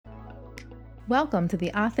Welcome to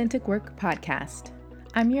the Authentic Work Podcast.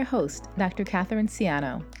 I'm your host, Dr. Catherine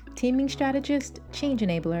Ciano, teaming strategist, change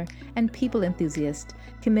enabler, and people enthusiast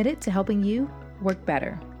committed to helping you work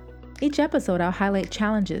better. Each episode, I'll highlight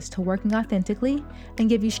challenges to working authentically and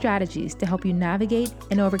give you strategies to help you navigate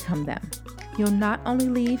and overcome them. You'll not only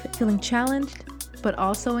leave feeling challenged, but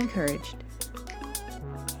also encouraged.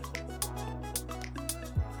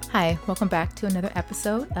 Hi, welcome back to another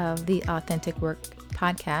episode of the Authentic Work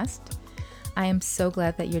Podcast. I am so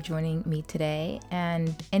glad that you're joining me today,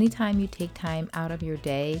 and anytime you take time out of your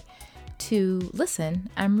day to listen,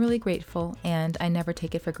 I'm really grateful and I never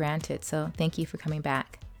take it for granted, so thank you for coming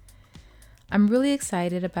back. I'm really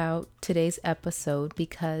excited about today's episode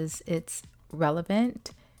because it's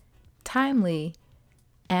relevant, timely,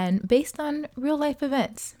 and based on real life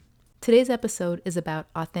events. Today's episode is about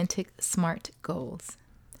authentic SMART goals.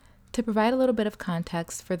 To provide a little bit of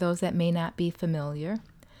context for those that may not be familiar,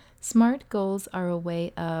 SMART goals are a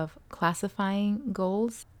way of classifying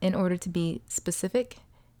goals in order to be specific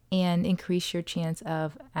and increase your chance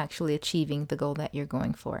of actually achieving the goal that you're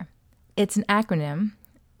going for. It's an acronym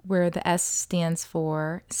where the S stands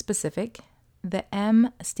for specific, the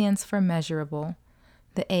M stands for measurable,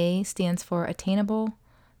 the A stands for attainable,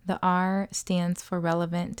 the R stands for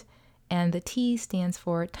relevant, and the T stands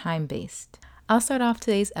for time-based. I'll start off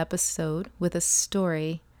today's episode with a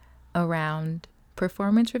story around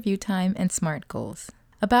performance review time and SMART goals.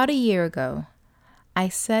 About a year ago, I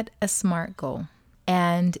set a SMART goal,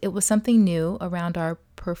 and it was something new around our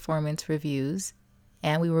performance reviews,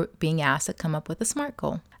 and we were being asked to come up with a SMART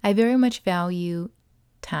goal. I very much value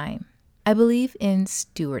time. I believe in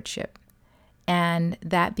stewardship, and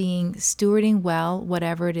that being stewarding well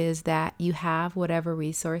whatever it is that you have, whatever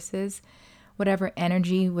resources, whatever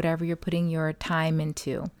energy, whatever you're putting your time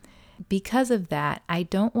into. Because of that, I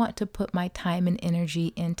don't want to put my time and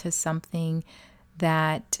energy into something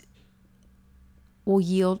that will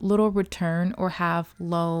yield little return or have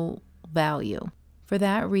low value. For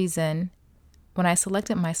that reason, when I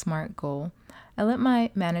selected my SMART goal, I let my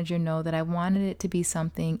manager know that I wanted it to be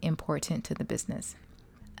something important to the business.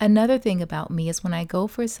 Another thing about me is when I go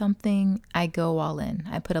for something, I go all in.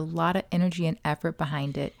 I put a lot of energy and effort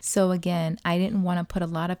behind it. So again, I didn't want to put a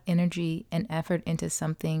lot of energy and effort into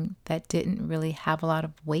something that didn't really have a lot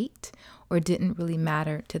of weight or didn't really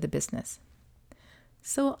matter to the business.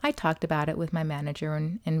 So I talked about it with my manager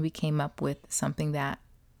and we came up with something that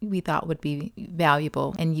we thought would be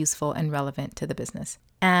valuable and useful and relevant to the business.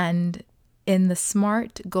 And in the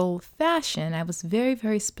SMART goal fashion, I was very,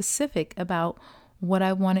 very specific about what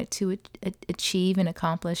I wanted to achieve and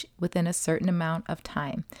accomplish within a certain amount of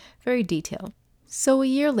time. Very detailed. So a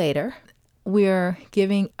year later, we're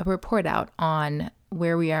giving a report out on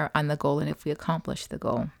where we are on the goal and if we accomplished the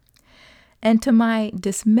goal. And to my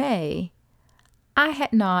dismay, I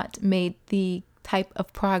had not made the type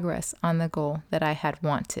of progress on the goal that I had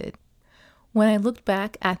wanted. When I looked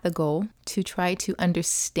back at the goal to try to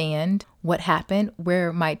understand what happened,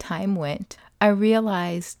 where my time went, I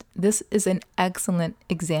realized this is an excellent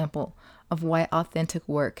example of why authentic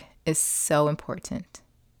work is so important.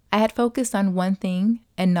 I had focused on one thing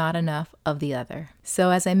and not enough of the other.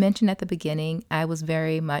 So as I mentioned at the beginning, I was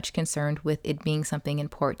very much concerned with it being something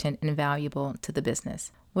important and valuable to the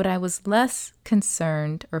business. What I was less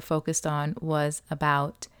concerned or focused on was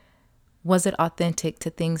it authentic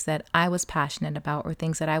to things that I was passionate about or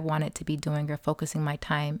things that I wanted to be doing or focusing my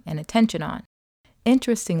time and attention on.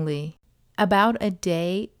 Interestingly, about a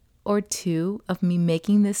day or two of me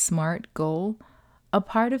making this SMART goal, a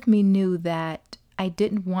part of me knew that I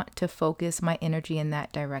didn't want to focus my energy in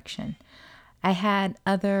that direction. I had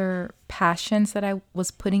other passions that I was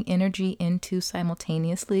putting energy into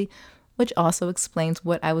simultaneously, which also explains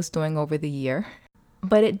what I was doing over the year.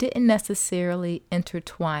 But it didn't necessarily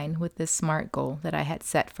intertwine with this SMART goal that I had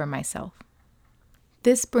set for myself.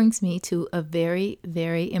 This brings me to a very,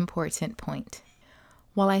 very important point.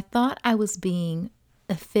 While I thought I was being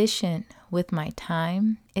efficient with my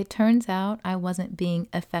time, it turns out I wasn't being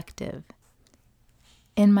effective.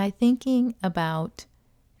 In my thinking about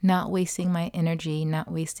not wasting my energy,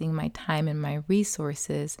 not wasting my time and my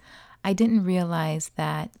resources, I didn't realize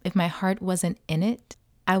that if my heart wasn't in it,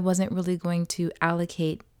 I wasn't really going to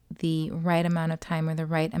allocate the right amount of time or the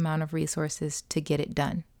right amount of resources to get it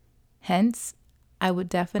done. Hence, I would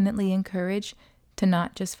definitely encourage to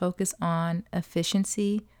not just focus on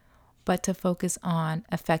efficiency, but to focus on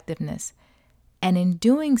effectiveness. And in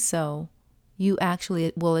doing so, you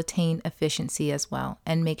actually will attain efficiency as well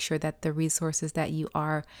and make sure that the resources that you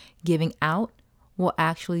are giving out will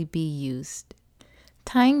actually be used.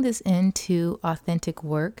 Tying this into authentic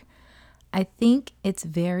work, I think it's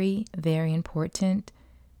very, very important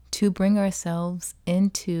to bring ourselves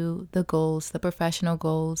into the goals, the professional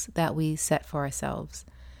goals that we set for ourselves,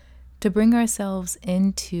 to bring ourselves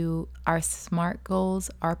into our SMART goals,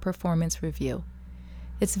 our performance review.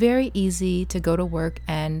 It's very easy to go to work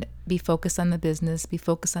and be focused on the business, be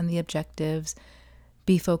focused on the objectives,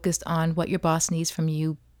 be focused on what your boss needs from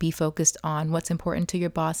you, be focused on what's important to your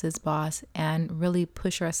boss's boss, and really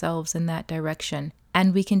push ourselves in that direction.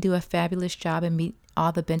 And we can do a fabulous job and meet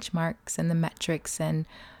all the benchmarks and the metrics and,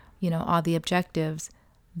 all the objectives,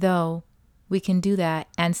 though we can do that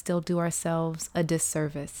and still do ourselves a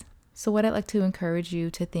disservice. So what I'd like to encourage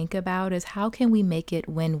you to think about is, how can we make it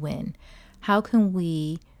win-win? How can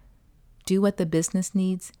we do what the business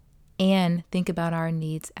needs and think about our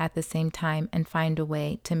needs at the same time and find a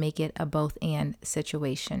way to make it a both and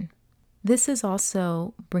situation? This is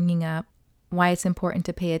also bringing up why it's important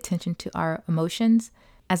to pay attention to our emotions.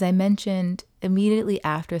 As I mentioned, immediately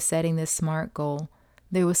after setting this SMART goal,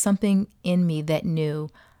 there was something in me that knew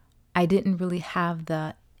I didn't really have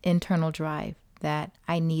the internal drive that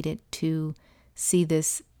I needed to see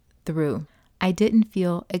this through. I didn't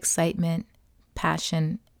feel excitement,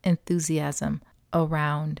 passion, enthusiasm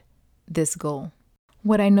around this goal.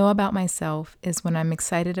 What I know about myself is when I'm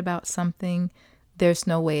excited about something, there's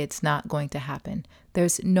no way it's not going to happen.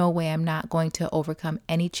 There's no way I'm not going to overcome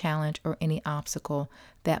any challenge or any obstacle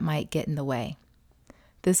that might get in the way.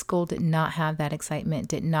 This goal did not have that excitement,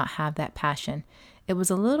 did not have that passion. It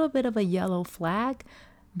was a little bit of a yellow flag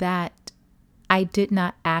that I did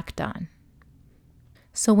not act on.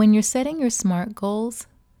 So when you're setting your SMART goals,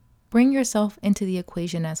 bring yourself into the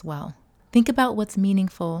equation as well. Think about what's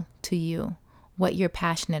meaningful to you, what you're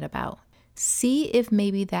passionate about. See if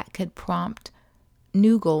maybe that could prompt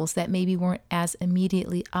new goals that maybe weren't as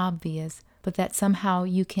immediately obvious, but that somehow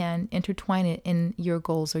you can intertwine it in your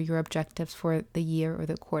goals or your objectives for the year or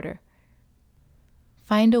the quarter.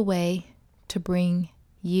 Find a way to bring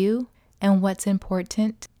you and what's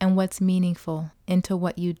important and what's meaningful into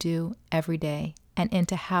what you do every day and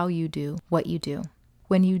into how you do what you do.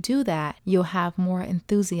 When you do that, you'll have more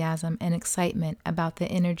enthusiasm and excitement about the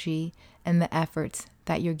energy and the efforts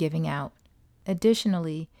that you're giving out.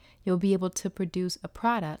 Additionally, you'll be able to produce a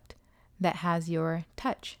product that has your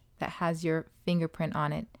touch, that has your fingerprint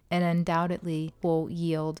on it, and undoubtedly will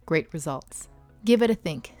yield great results. Give it a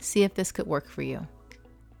think. See if this could work for you.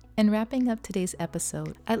 In wrapping up today's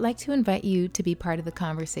episode, I'd like to invite you to be part of the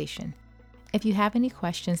conversation. If you have any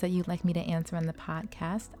questions that you'd like me to answer on the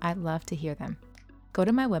podcast, I'd love to hear them. Go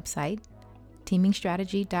to my website,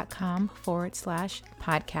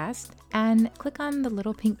 teamingstrategy.com/podcast, and click on the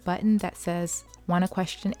little pink button that says, "Want a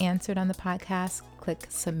question answered on the podcast?" Click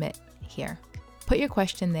submit here. Put your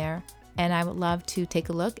question there, and I would love to take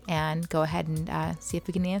a look and go ahead and see if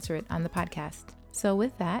we can answer it on the podcast. So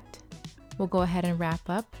with that, we'll go ahead and wrap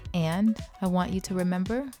up, and I want you to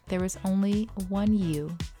remember there is only one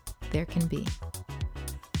you there can be.